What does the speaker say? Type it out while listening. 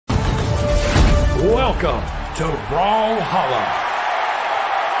Welcome to Brawlhalla.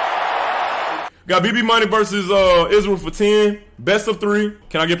 Got BBMoney versus Israel for 10. Best of 3.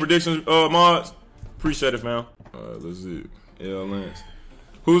 Can I get predictions, mods? Appreciate it, fam. Let's see. Yeah, Lance.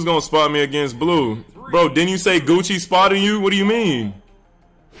 Who's gonna spot me against Blue? Bro, didn't you say Gucci spotting you? What do you mean?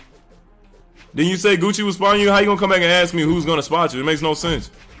 Didn't you say Gucci was spotting you? How you gonna come back and ask me who's gonna spot you? It makes no sense.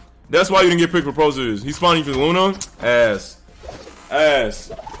 That's why you didn't get picked for Pro Series. He's spotting you for Luna? Ass.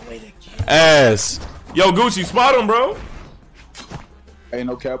 Ass. Ass. Yo, Gucci, spot him, bro. Hey,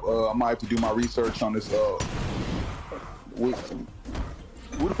 no cap. I might have to do my research on this. Who the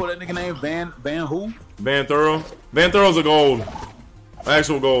fuck that nigga name? Van who? Van Thorough. Van Thorough's a gold.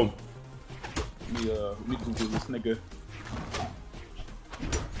 Actual gold. Let me Google this nigga.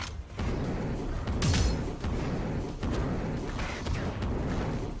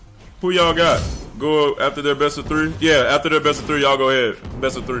 Who y'all got? Go after their best of 3? Yeah, after their best of 3, y'all go ahead.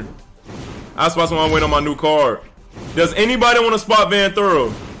 Best of 3. I spot someone waiting on my new card. Does anybody want to spot Van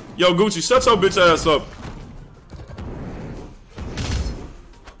Thorough? Yo, Gucci, shut your bitch ass up.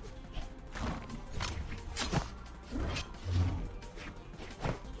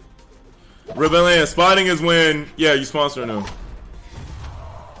 Rebellion spotting is when, yeah, you sponsoring them.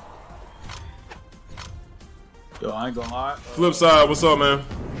 Yo, I ain't gonna lie. Flip side, what's up, man?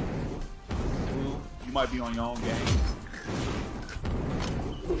 You might be on your own game.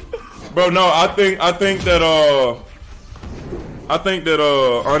 Bro, no, I think that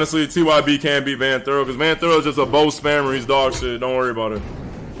honestly TYB can't beat Van Thorough because Van Thorough is just a bow spammer. He's dog shit. Don't worry about it.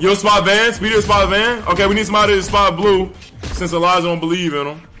 You'll spot Van? Speedy spot Van? Okay, we need somebody to spot Blue since Elijah don't believe in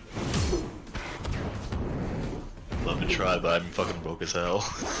him. Love to try, but I'm fucking broke as hell.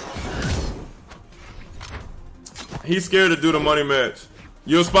 He's scared to do the money match.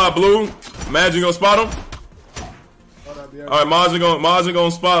 You'll spot Blue? Imagine gonna spot him? Alright, Majin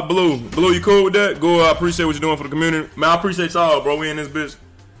gonna spot Blue. Blue, you cool with that? Good, I appreciate what you're doing for the community. Man, I appreciate y'all, bro. We in this bitch.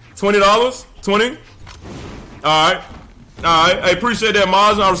 $20? 20? Alright. Alright, I appreciate that,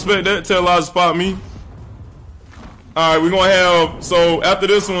 Majin. I respect that. Tell Elijah to spot me. Alright, we're gonna have, so after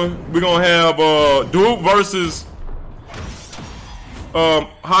this one, we're gonna have Duke versus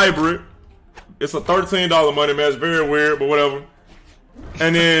Hybrid. It's a $13 money match. Very weird, but whatever.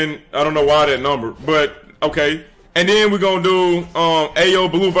 And then, I don't know why that number, but okay. And then we're gonna do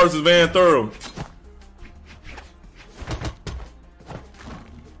Ayo Blue versus Van Thorough.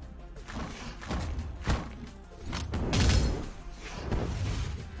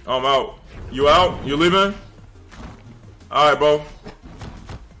 I'm out. You out? You leaving? Alright, bro.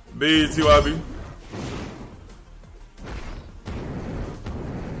 BTYB.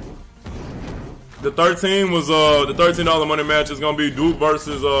 The 13 was the $13 money match is gonna be Duke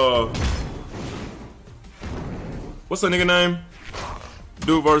versus what's that nigga name?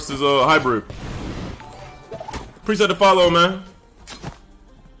 Duke versus Hybrid. Appreciate the follow, man.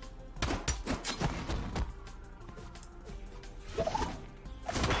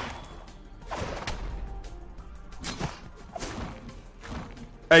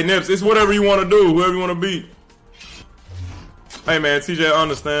 Hey Nips, it's whatever you want to do, whoever you want to beat. Hey man, TJ, I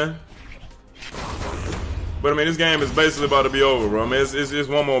understand. But I mean, this game is basically about to be over, bro. I mean, it's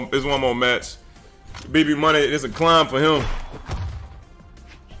one more match. BBMoney, it's a climb for him.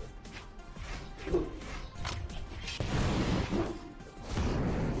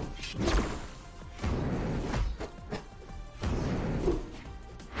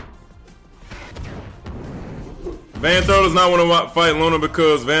 Van Thorough does not want to fight Luna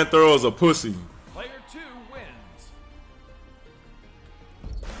because Van Thorough is a pussy. Player 2 wins.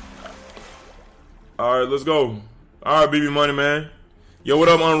 All right, let's go. All right, BBMoney, man. Yo, what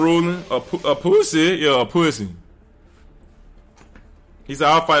up, Unruly? A pussy? Yeah, a pussy. He said,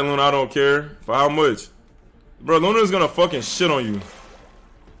 I'll fight Luna, I don't care. For how much? Bro, Luna's gonna fucking shit on you.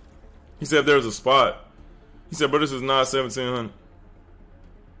 He said if there's a spot. He said, bro, this is not 1700.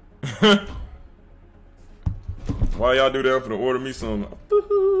 Why y'all do that? I'm finna order me some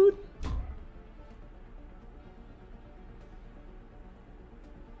food.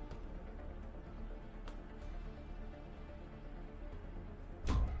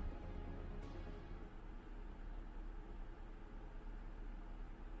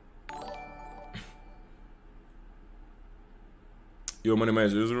 Yo, money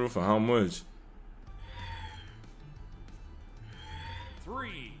match Israel for how much?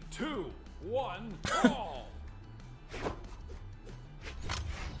 3, 2, 1, call.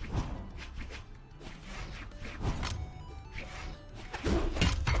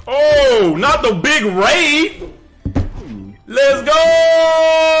 Oh, not the big raid. Let's go.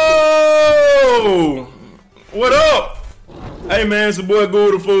 What up? Hey man, it's your boy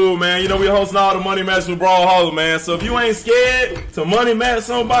Goo the Fool, man. You know we hosting all the money matches with Brawlhalla, man. So if you ain't scared to money match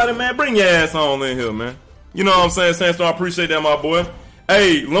somebody, man, bring your ass on in here, man. You know what I'm saying, Sandstorm? I appreciate that, my boy.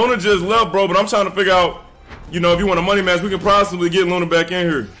 Hey, Luna just left, bro, but I'm trying to figure out, you know, if you want a money match, we can possibly get Luna back in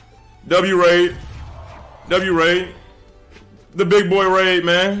here. W-Raid. W-Raid. The big boy raid,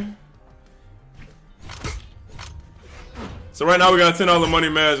 man. So right now we got a $10 money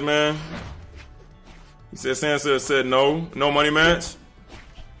match, man. He said Sansa said no. No money match.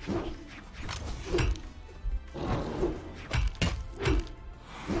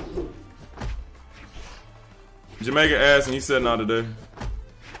 Jamaica asked and he said not today.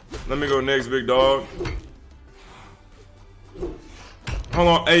 Let me go next, big dog. Hold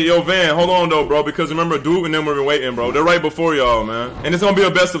on. Hey, yo, Van, hold on, though, bro, because remember, Duke and them have been waiting, bro. They're right before y'all, man. And it's going to be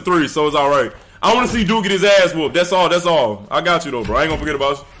a best of 3, so it's all right. I want to see Duke get his ass whooped. That's all. That's all. I got you, though, bro. I ain't going to forget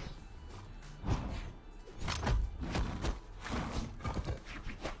about you.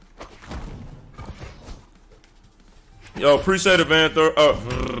 Yo, appreciate it, Van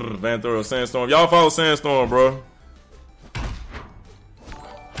Thur, Sandstorm. Y'all follow Sandstorm, bro.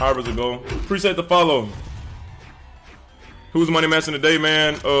 Harbor's a go. Appreciate the follow. Who's money matching today,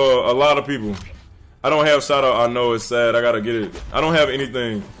 man? A lot of people. I don't have shout out. I know it's sad. I gotta get it. I don't have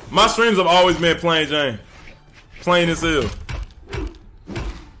anything. My streams have always been plain Jane. Plain as hell.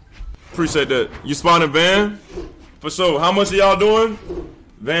 Appreciate that. You spawning Van? For sure. How much are y'all doing?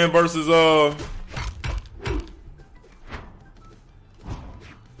 Van versus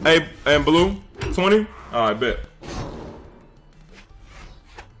Hey, and Blue? 20? Alright, bet.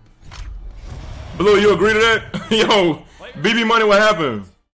 Blue, you agree to that? Yo, BBMoney, what happened?